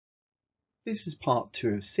This is part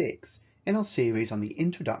 2 of 6 in our series on the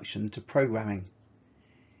Introduction to Programming.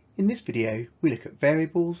 In this video, we look at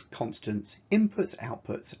variables, constants, inputs,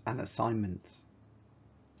 outputs, and assignments.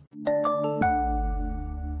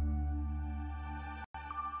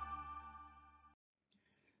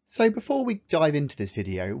 So before we dive into this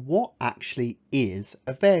video, what actually is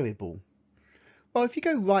a variable? Well, if you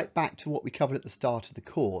go right back to what we covered at the start of the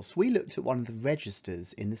course, we looked at one of the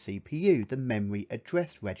registers in the CPU, the memory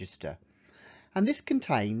address register. And this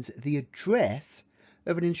contains the address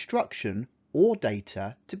of an instruction or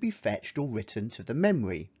data to be fetched or written to the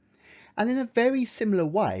memory. And in a very similar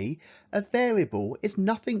way, a variable is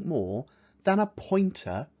nothing more than a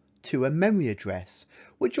pointer to a memory address,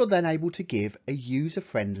 which you're then able to give a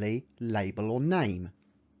user-friendly label or name.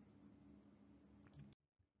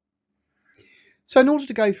 So in order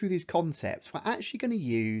to go through these concepts, we're actually going to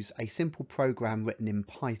use a simple program written in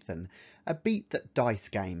Python, a beat that dice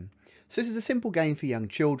game. So this is a simple game for young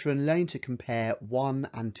children learning to compare 1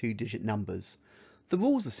 and 2-digit numbers. The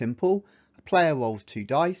rules are simple. A player rolls 2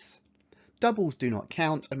 dice. Doubles do not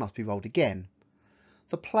count and must be rolled again.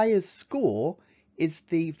 The player's score is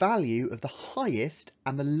the value of the highest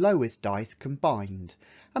and the lowest dice combined,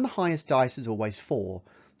 and the highest dice is always 4.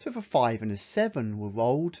 So if a 5 and a 7 were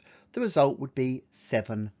rolled, the result would be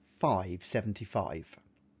 7-5, 75.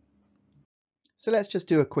 So let's just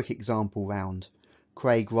do a quick example round.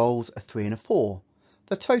 Craig rolls a 3 and a 4.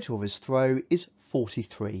 The total of his throw is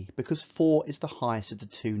 43 because 4 is the highest of the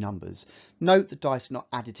two numbers. Note the dice are not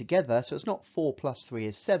added together, so it's not 4 plus 3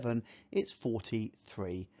 is 7, it's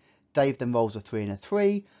 43. Dave then rolls a 3 and a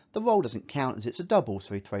 3. The roll doesn't count as it's a double,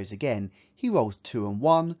 so he throws again. He rolls 2 and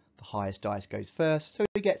 1. The highest dice goes first, so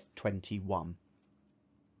he gets 21.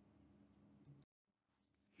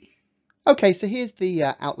 Okay, so here's the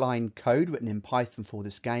outline code written in Python for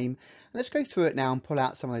this game. Let's go through it now and pull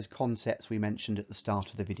out some of those concepts we mentioned at the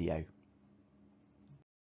start of the video.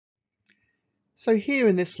 So here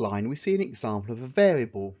in this line, we see an example of a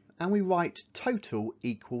variable and we write total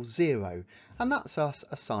equals 0, and that's us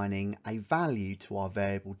assigning a value to our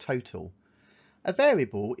variable total. A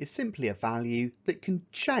variable is simply a value that can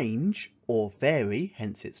change or vary,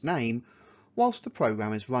 hence its name, whilst the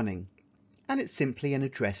program is running, and it's simply an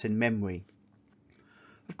address in memory.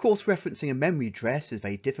 Of course, referencing a memory address is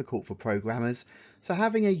very difficult for programmers, so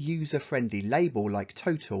having a user-friendly label like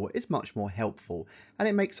total is much more helpful, and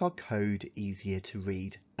it makes our code easier to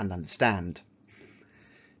read and understand.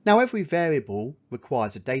 Now, every variable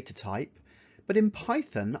requires a data type, but in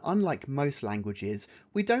Python, unlike most languages,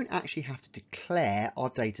 we don't actually have to declare our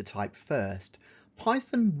data type first.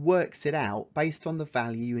 Python works it out based on the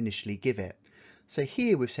value you initially give it. So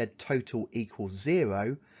here we've said total equals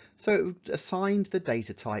 0, so it assigned the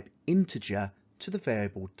data type integer to the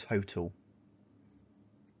variable total.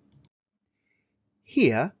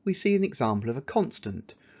 Here we see an example of a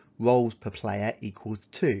constant. Rolls per player equals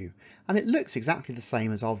 2, and it looks exactly the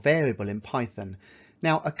same as our variable in Python.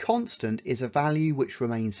 Now, a constant is a value which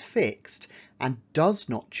remains fixed and does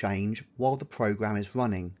not change while the program is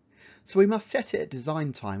running. So we must set it at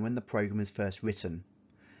design time when the program is first written.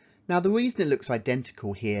 Now, the reason it looks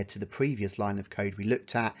identical here to the previous line of code we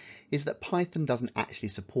looked at is that Python doesn't actually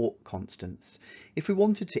support constants. If we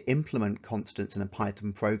wanted to implement constants in a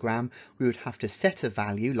Python program, we would have to set a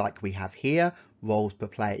value like we have here, rolls per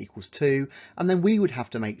player equals 2, and then we would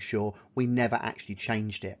have to make sure we never actually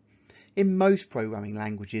changed it. In most programming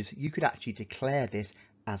languages, you could actually declare this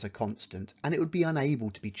as a constant, and it would be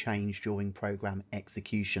unable to be changed during program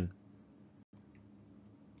execution.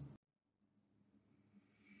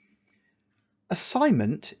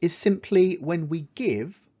 Assignment is simply when we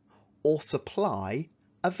give or supply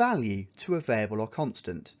a value to a variable or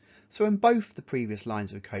constant. So in both the previous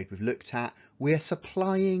lines of code we've looked at, we're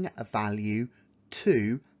supplying a value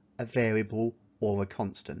to a variable or a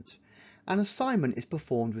constant. An assignment is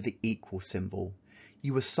performed with the equal symbol.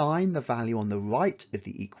 You assign the value on the right of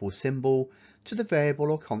the equal symbol to the variable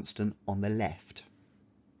or constant on the left.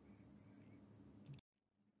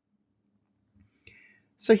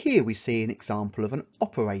 So here we see an example of an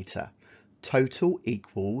operator. Total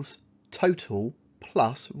equals total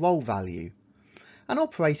plus roll value. And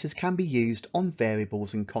operators can be used on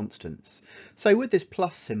variables and constants. So with this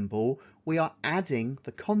plus symbol, we are adding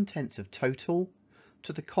the contents of total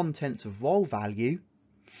to the contents of roll value,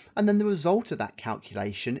 and then the result of that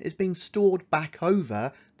calculation is being stored back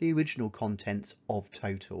over the original contents of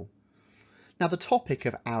total. Now, the topic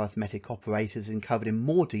of arithmetic operators is covered in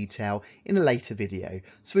more detail in a later video,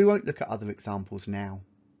 so we won't look at other examples now.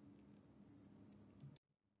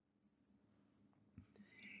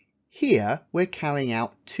 Here, we're carrying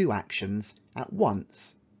out two actions at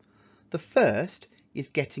once. The first is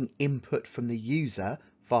getting input from the user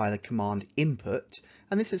via the command input,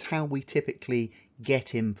 and this is how we typically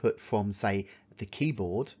get input from, say, the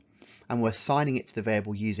keyboard, and we're assigning it to the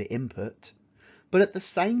variable user input. But at the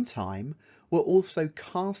same time, we're also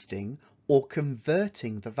casting or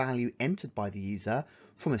converting the value entered by the user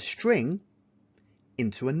from a string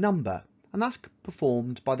into a number, and that's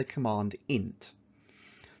performed by the command int.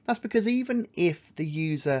 That's because even if the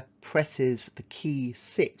user presses the key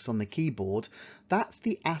 6 on the keyboard, that's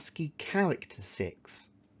the ASCII character 6.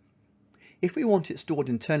 If we want it stored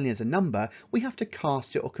internally as a number, we have to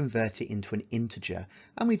cast it or convert it into an integer,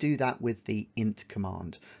 and we do that with the int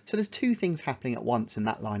command. So there's two things happening at once in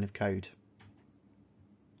that line of code.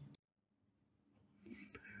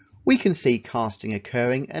 We can see casting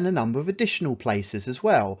occurring in a number of additional places as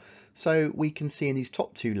well. So we can see in these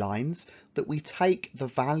top two lines that we take the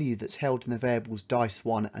value that's held in the variables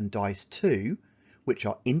dice1 and dice2, which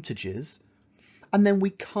are integers, and then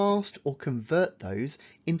we cast or convert those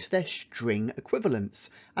into their string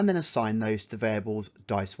equivalents, and then assign those to the variables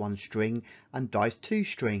dice1 string and dice2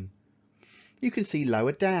 string. You can see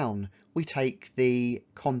lower down, we take the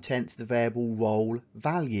contents of the variable roll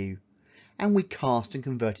value, and we cast and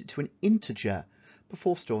convert it to an integer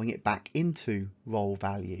before storing it back into roll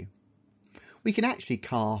value. We can actually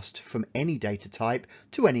cast from any data type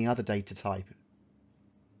to any other data type.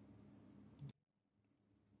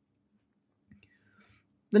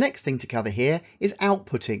 The next thing to cover here is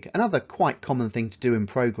outputting, another quite common thing to do in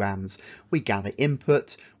programs. We gather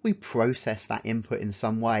input, we process that input in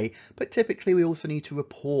some way, but typically we also need to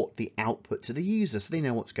report the output to the user so they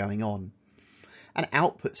know what's going on. An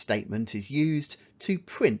output statement is used to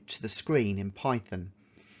print to the screen in Python.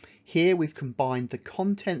 Here we've combined the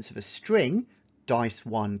contents of a string,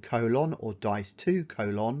 dice1 colon or dice2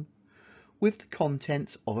 colon, with the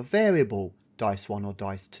contents of a variable, dice1 or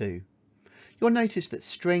dice2. You'll notice that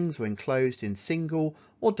strings are enclosed in single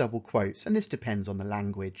or double quotes, and this depends on the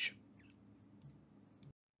language.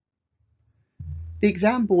 The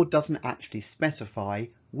exam board doesn't actually specify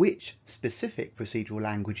which specific procedural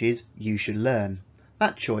languages you should learn.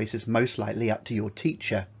 That choice is most likely up to your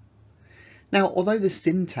teacher. Now, although the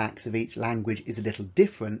syntax of each language is a little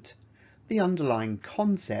different, the underlying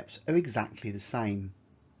concepts are exactly the same.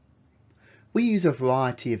 We use a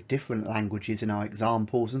variety of different languages in our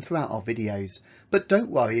examples and throughout our videos, but don't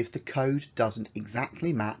worry if the code doesn't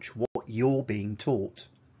exactly match what you're being taught.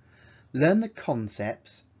 Learn the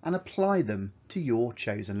concepts and apply them to your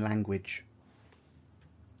chosen language.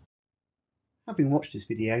 Having watched this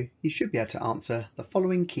video, you should be able to answer the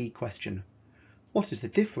following key question. What is the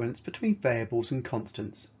difference between variables and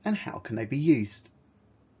constants, and how can they be used?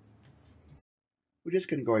 We're just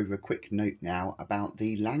going to go over a quick note now about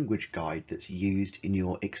the language guide that's used in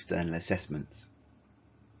your external assessments.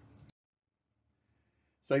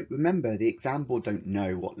 So remember, the exam board don't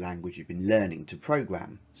know what language you've been learning to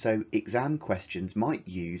program, so exam questions might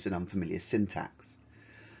use an unfamiliar syntax.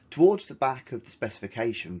 Towards the back of the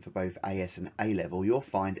specification for both AS and A Level, you'll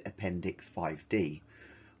find Appendix 5D,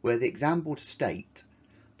 where the exam board state,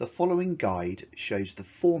 the following guide shows the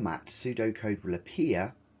format pseudocode will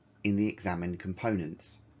appear in the examined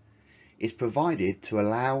components. It's provided to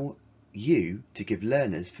allow you to give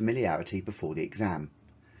learners familiarity before the exam.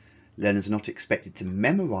 Learners are not expected to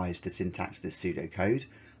memorize the syntax of the pseudocode,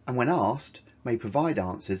 and when asked, may provide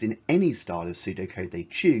answers in any style of pseudocode they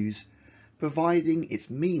choose, providing its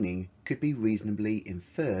meaning could be reasonably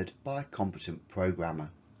inferred by a competent programmer.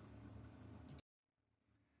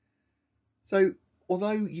 So,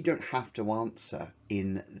 although you don't have to answer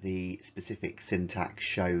in the specific syntax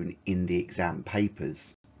shown in the exam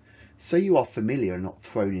papers, so you are familiar and not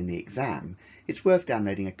thrown in the exam, it's worth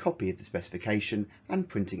downloading a copy of the specification and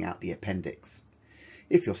printing out the appendix.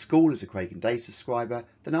 If your school is a Craig and Day subscriber,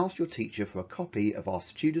 then ask your teacher for a copy of our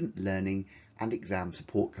Student Learning and Exam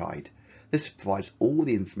Support Guide. This provides all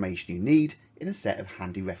the information you need in a set of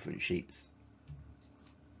handy reference sheets.